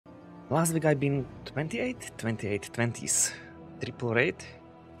Last week I've been 28, 20s. Triple rate.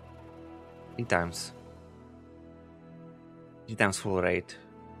 3 times. 3 times full rate.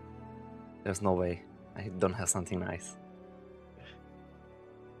 There's no way I don't have something nice.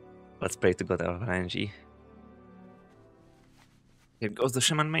 Let's pray to God our energy. Here goes the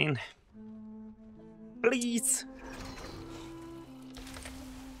shaman main. Please!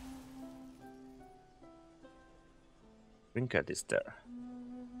 Trinket is there.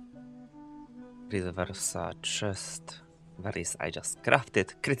 Read Versa chest. Where is I just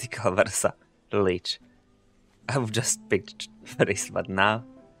crafted? Critical Versa Leech. I've just picked Veris, but now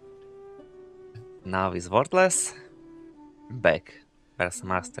is worthless. Back. Versa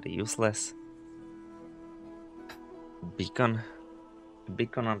Mastery useless. Beacon.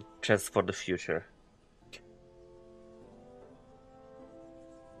 Beacon on chest for the future.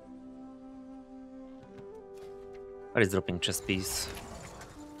 Where is dropping chest piece?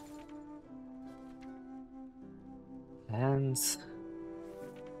 Hands.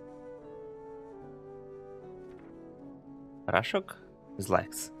 Rashok? His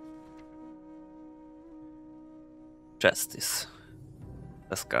legs. Justice.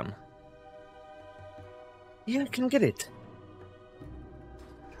 The scan. Yeah, I can get it.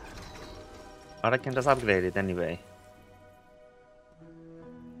 Or I can just upgrade it anyway.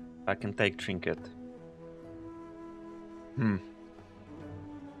 I can take trinket.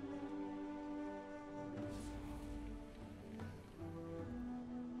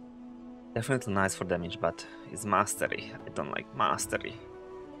 Definitely nice for damage, but it's mastery. I don't like mastery.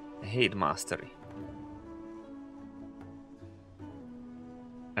 I hate mastery.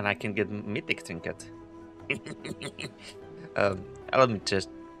 And I can get mythic trinket. Let me just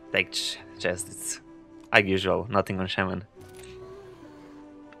take chest. It's like usual, nothing on shaman.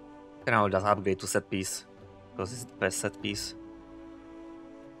 Then I'll just upgrade to set piece because it's the best set piece.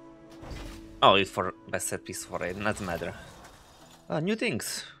 Oh, it's for best set piece for it, doesn't matter. New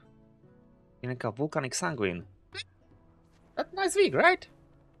things. Ineca Volcanic Sanguine. That's nice week, right?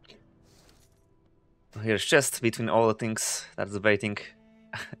 Here's chest between all the things that's waiting.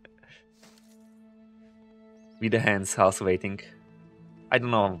 With the hands also waiting. I don't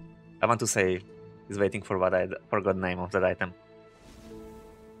know. I want to say he's waiting for what I forgot the name of that item.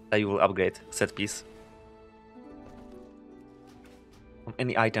 That you will upgrade set piece. From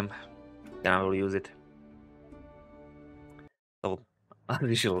any item. Then I will use it. So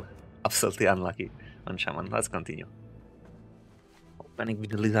unusual. Absolutely unlucky on shaman. Let's continue. Opening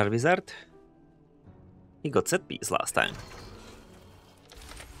with the lizard wizard. He got set piece last time.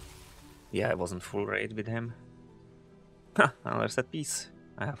 Yeah, I wasn't full raid with him. Another set piece.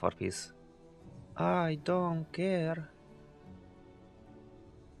 I have 4 piece. I don't care.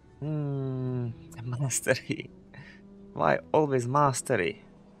 Mastery. Why always mastery?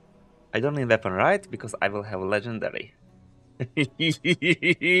 I don't need weapon, right? Because I will have legendary.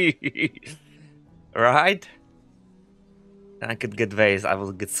 Right? Then I could get vase. I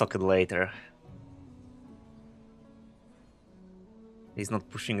will get socket later. He's not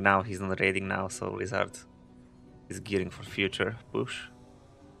pushing now, he's not raiding now, so Lizard is gearing for future push.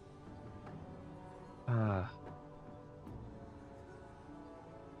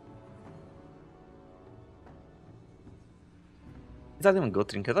 Is that even good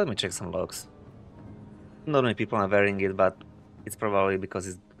trinket? Let me check some logs. Not many people are wearing it, but it's probably because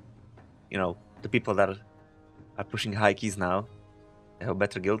it's, you know, the people that are pushing high keys now, they have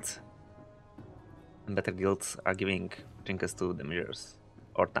better guilds. And better guilds are giving trinkets to damagers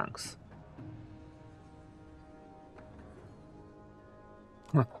or tanks.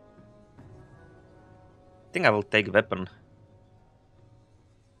 I think I will take weapon.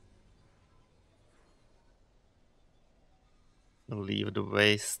 Leave the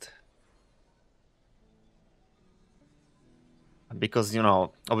waste. Because, you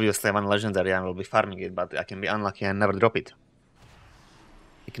know, obviously I'm on legendary, I will be farming it, but I can be unlucky and never drop it.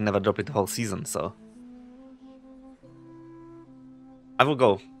 You can never drop it the whole season, so... I will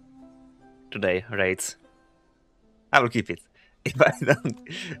go today, raids. I will keep it. If I don't...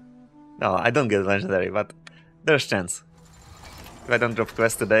 No, I don't get legendary, but there's chance. If I don't drop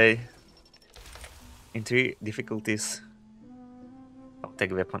quest today... In 3 difficulties... I'll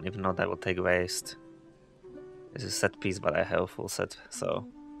take weapon, if not I will take waste. This is set piece, but I have a full set, so...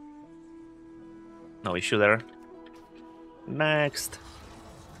 No issue there. Next!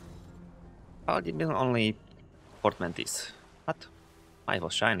 Oh, did only portmantees. What? I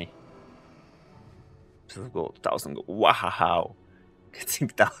was shiny. Gold, 1000 gold. Wow! Getting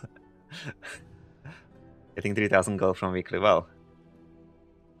 3000 gold from weekly. Well,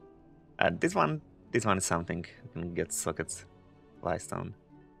 this one is something. You can get sockets, Lystone.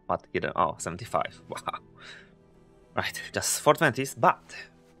 But you don't. Oh, 75. Wow. Right, just 420s, but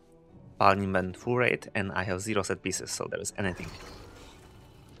Paladin went full rate, and I have 0 set pieces, so there is anything.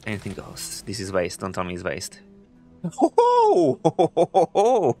 Anything goes. This is waste. Don't tell me it's waste. Oh,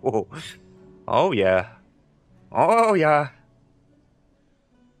 oh yeah. Oh yeah.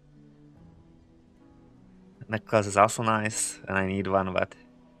 Necklace is also nice, and I need one, but...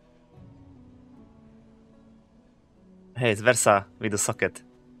 Hey, it's Versa with the socket.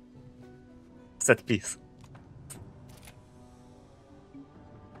 Set piece.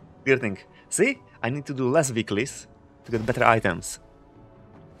 Good thing. See? I need to do less weeklies to get better items.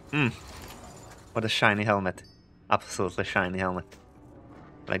 What a shiny helmet. Absolutely shiny helmet.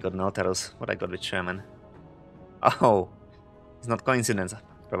 But I got no Taros. What I got with Shaman. Oh, it's not coincidence,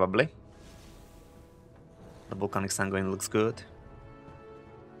 probably. The volcanic sanguine looks good.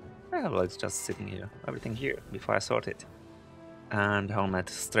 Well, it's just sitting here. Everything here before I sort it. And helmet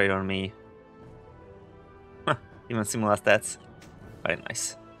straight on me. Huh, even similar stats. Very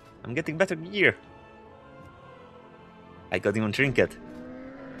nice. I'm getting better gear. I got even trinket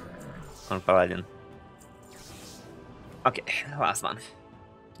on Paladin. Okay, last one.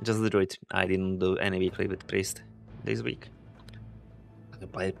 Just the druid. I didn't do any weekly with priest this week. I can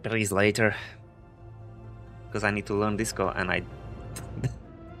play priest later. Because I need to learn disco and I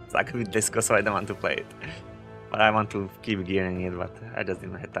suck with disco, so I don't want to play it. But I want to keep gearing it, but I just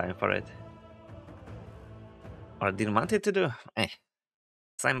didn't have time for it. Or I didn't want it to do.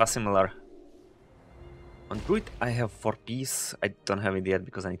 Same but similar. On druid I have 4 piece. I don't have it yet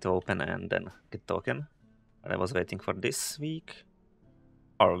because I need to open and then get token. But I was waiting for this week.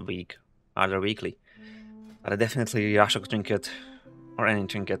 Or week. Other weekly. But I definitely Ashok trinket. Or any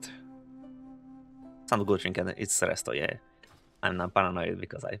trinket. Some good trinket. It's Resto, yeah. I'm not paranoid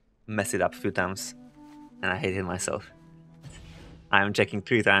because I messed it up a few times. And I hated myself. I'm checking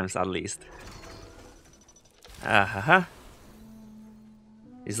 3 times at least.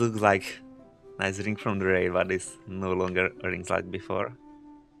 This looks like nice ring from the raid, but it's no longer rings like before.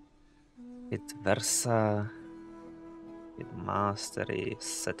 Hit Versa. Hit Mastery.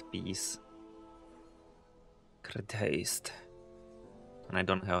 Set piece. Crit haste. And I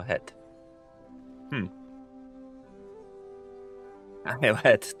don't have head. I have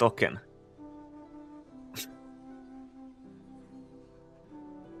head token.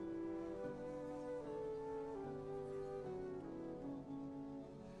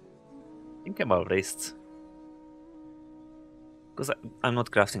 Think about wrists. Because I'm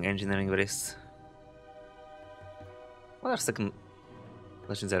not crafting engineering wrists. What are second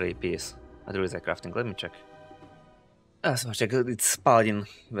legendary piece? Other is I crafting? Let me check. So check it's Paladin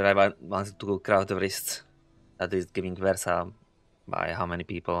where I wanted to craft the wrists. That is giving Versa by how many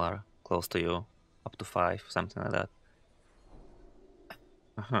people are close to you. Up to 5, something like that.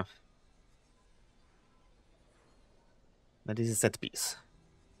 But this is set piece.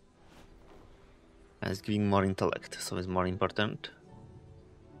 And it's giving more intellect, so it's more important.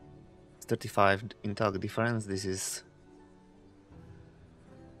 It's 35 intellect difference. This is...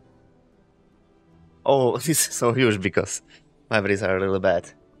 Oh, this is so huge because my breeds are really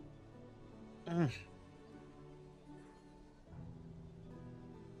bad.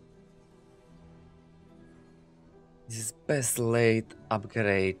 This is best late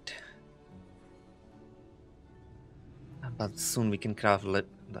upgrade. But soon we can craft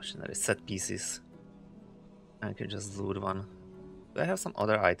legendary set pieces. I can just loot one. Do I have some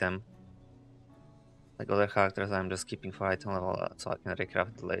other item? Like other characters I'm just keeping for item level so I can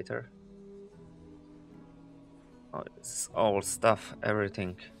recraft it later. Oh, it's all stuff,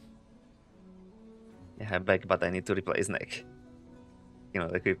 everything. Yeah, I'm back, but I need to replace neck. You know,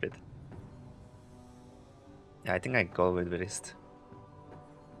 equip it. Yeah, I think I go with wrist.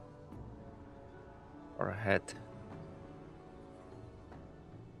 Or head.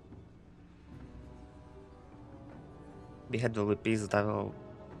 The head will be piece that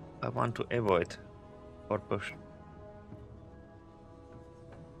I want to avoid or push.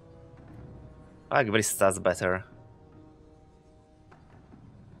 I like wrist stats better.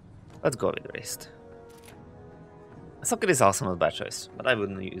 Let's go with wrist. Socket is also not a bad choice, but I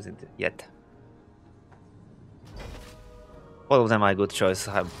wouldn't use it yet. All of them are good choice.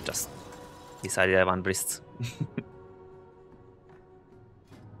 I've just decided I want wrists.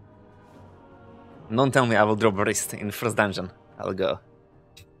 Don't tell me I will drop wrist in first dungeon. I'll go.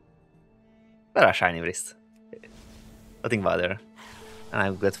 There are shiny wrists. Nothing bother. And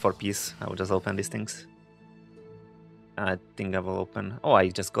I've got 4 piece. I will just open these things. I think I will open... Oh, I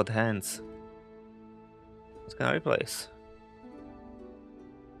just got hands. What can I replace?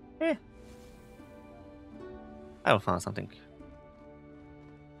 I will find something.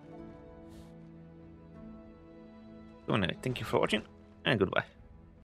 So anyway, thank you for watching, and goodbye.